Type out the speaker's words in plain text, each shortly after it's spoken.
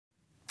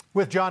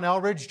With John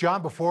Eldredge.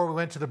 John, before we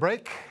went to the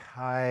break,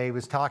 I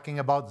was talking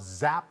about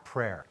zap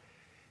prayer.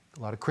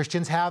 A lot of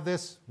Christians have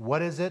this.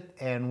 What is it,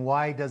 and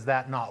why does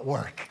that not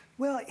work?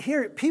 Well,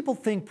 here, people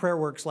think prayer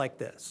works like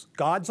this.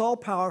 God's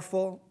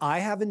all-powerful. I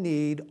have a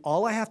need.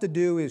 All I have to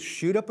do is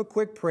shoot up a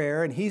quick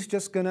prayer, and He's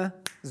just going to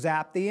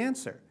zap the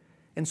answer.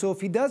 And so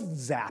if He does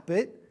zap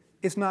it,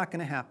 it's not going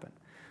to happen.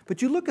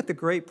 But you look at the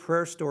great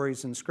prayer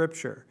stories in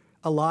Scripture,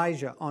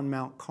 Elijah on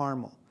Mount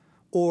Carmel,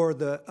 or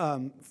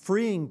the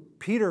freeing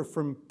Peter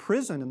from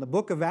prison in the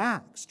book of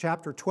Acts,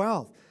 chapter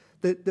 12.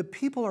 The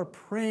people are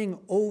praying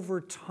over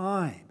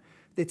time.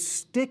 It's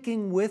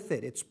sticking with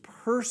it. It's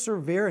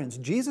perseverance.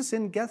 Jesus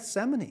in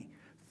Gethsemane,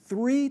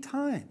 3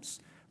 times,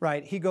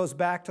 right? He goes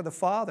back to the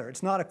Father.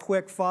 It's not a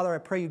quick, Father, I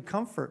pray you'd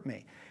comfort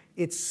me.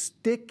 It's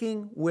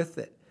sticking with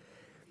it.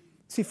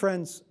 See,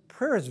 friends,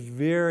 prayer is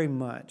very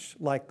much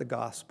like the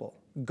gospel.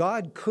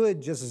 God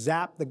could just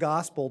zap the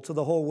gospel to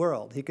the whole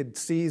world. He could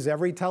seize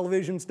every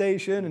television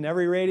station and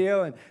every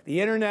radio and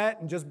the internet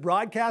and just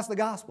broadcast the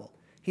gospel.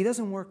 He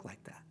doesn't work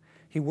like that.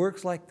 He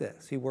works like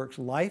this. He works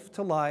life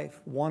to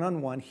life,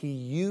 one-on-one. He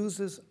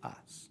uses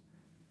us.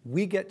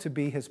 We get to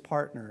be His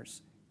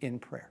partners in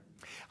prayer.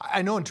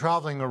 I know in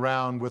traveling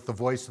around with the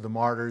Voice of the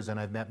Martyrs, and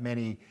I've met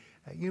many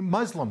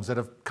Muslims that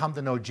have come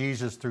to know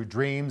Jesus through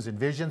dreams and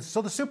visions.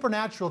 So the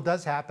supernatural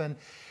does happen.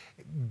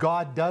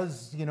 God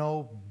does,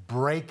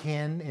 break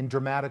in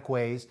dramatic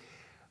ways.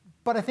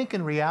 But I think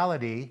in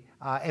reality,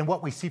 and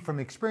what we see from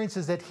experience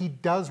is that He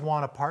does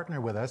want to partner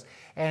with us.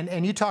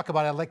 And you talk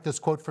about, I like this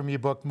quote from your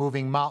book,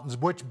 Moving Mountains,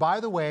 which, by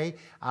the way,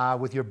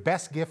 with your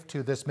best gift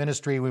to this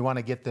ministry, we want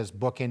to get this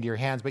book into your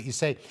hands. But you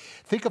say,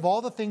 think of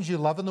all the things you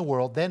love in the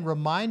world, then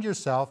remind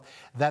yourself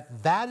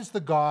that that is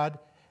the God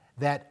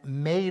that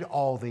made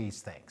all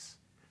these things.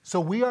 So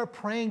we are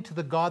praying to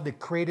the God that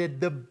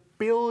created the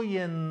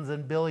billions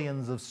and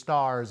billions of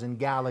stars and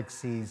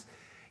galaxies.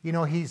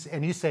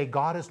 And you say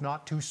God is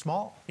not too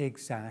small.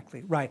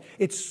 Exactly, right.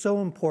 It's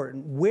so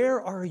important.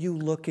 Where are you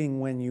looking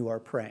when you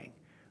are praying,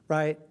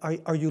 right?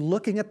 Are you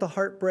looking at the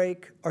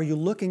heartbreak? Are you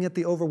looking at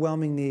the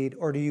overwhelming need?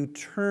 Or do you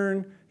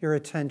turn your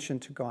attention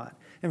to God?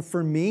 And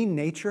for me,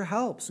 nature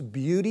helps.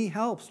 Beauty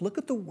helps. Look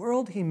at the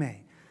world He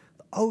made.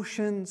 The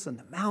oceans and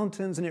the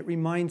mountains, and it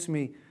reminds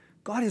me,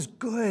 God is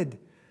good.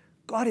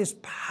 God is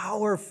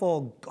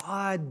powerful.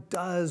 God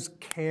does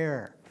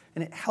care.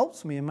 And it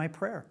helps me in my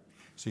prayer.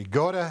 So you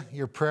go to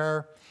your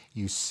prayer,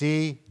 you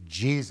see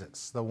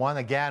Jesus. The one,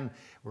 again,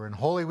 we're in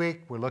Holy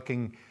Week. We're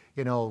looking,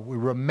 we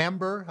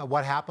remember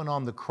what happened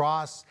on the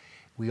cross.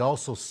 We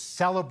also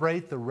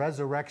celebrate the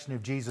resurrection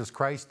of Jesus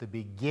Christ, the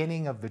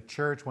beginning of the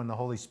church when the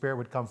Holy Spirit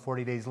would come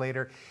 40 days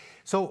later.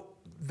 So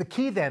the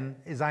key then,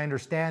 as I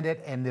understand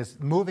it, and this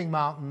moving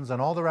mountains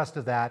and all the rest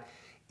of that,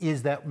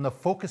 is that when the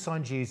focus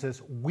on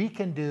Jesus, we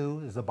can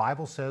do, as the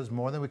Bible says,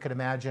 more than we could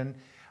imagine,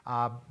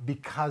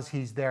 because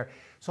He's there.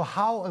 So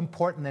how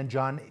important then,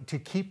 John, to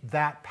keep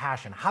that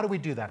passion? How do we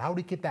do that? How do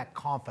we keep that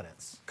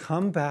confidence?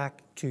 Come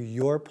back to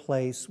your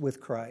place with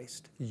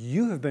Christ.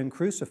 You have been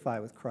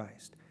crucified with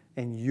Christ,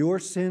 and your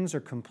sins are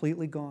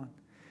completely gone.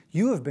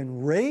 You have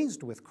been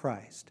raised with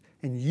Christ,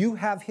 and you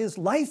have His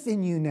life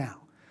in you now.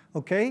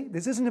 Okay?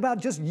 This isn't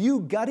about just you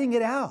gutting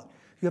it out.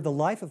 You have the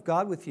life of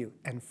God with you.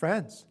 And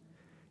friends,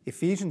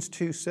 Ephesians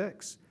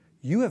 2:6,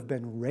 you have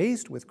been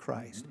raised with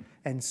Christ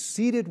and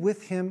seated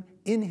with Him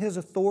in His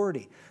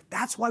authority.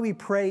 That's why we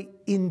pray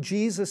in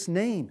Jesus'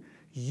 name.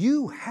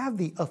 You have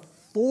the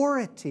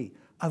authority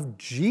of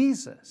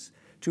Jesus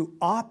to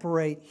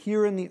operate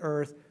here in the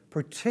earth,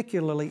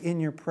 particularly in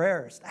your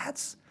prayers.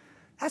 That's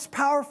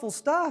powerful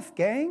stuff,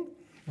 gang.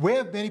 We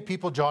have many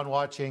people, John,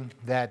 watching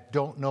that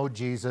don't know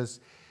Jesus.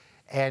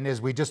 And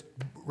as we just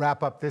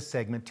wrap up this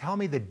segment, tell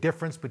me the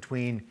difference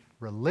between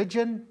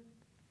religion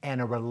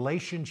and a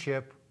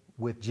relationship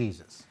with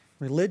Jesus.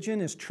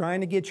 Religion is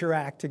trying to get your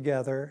act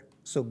together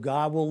so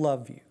God will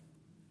love you.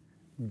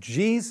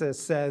 Jesus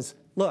says,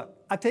 look,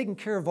 I've taken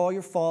care of all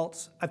your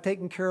faults. I've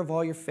taken care of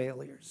all your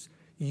failures.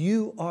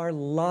 You are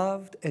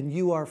loved and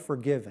you are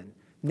forgiven.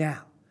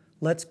 Now,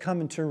 let's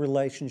come into a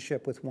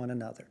relationship with one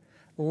another.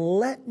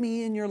 Let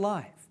me in your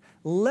life.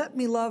 Let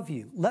me love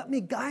you. Let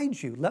me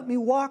guide you. Let me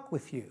walk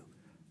with you.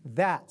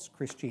 That's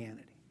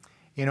Christianity.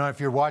 If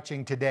you're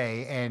watching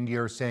today and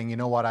you're saying, you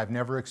know what, I've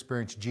never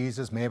experienced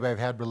Jesus, maybe I've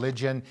had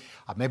religion,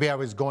 maybe I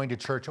was going to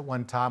church at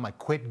one time, I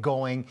quit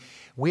going.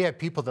 We have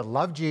people that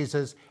love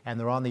Jesus and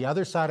they're on the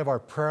other side of our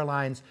prayer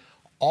lines,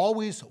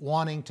 always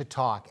wanting to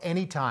talk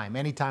any time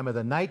of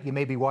the night. You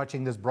may be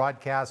watching this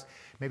broadcast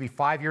maybe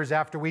 5 years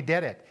after we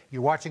did it.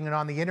 You're watching it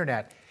on the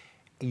internet.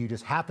 You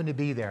just happen to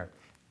be there.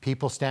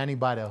 People standing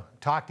by to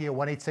talk to you,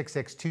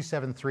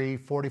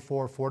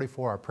 1-866-273-4444,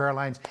 our prayer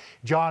lines.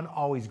 John,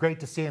 always great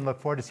to see you and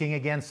look forward to seeing you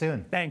again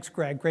soon. Thanks,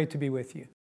 Greg. Great to be with you.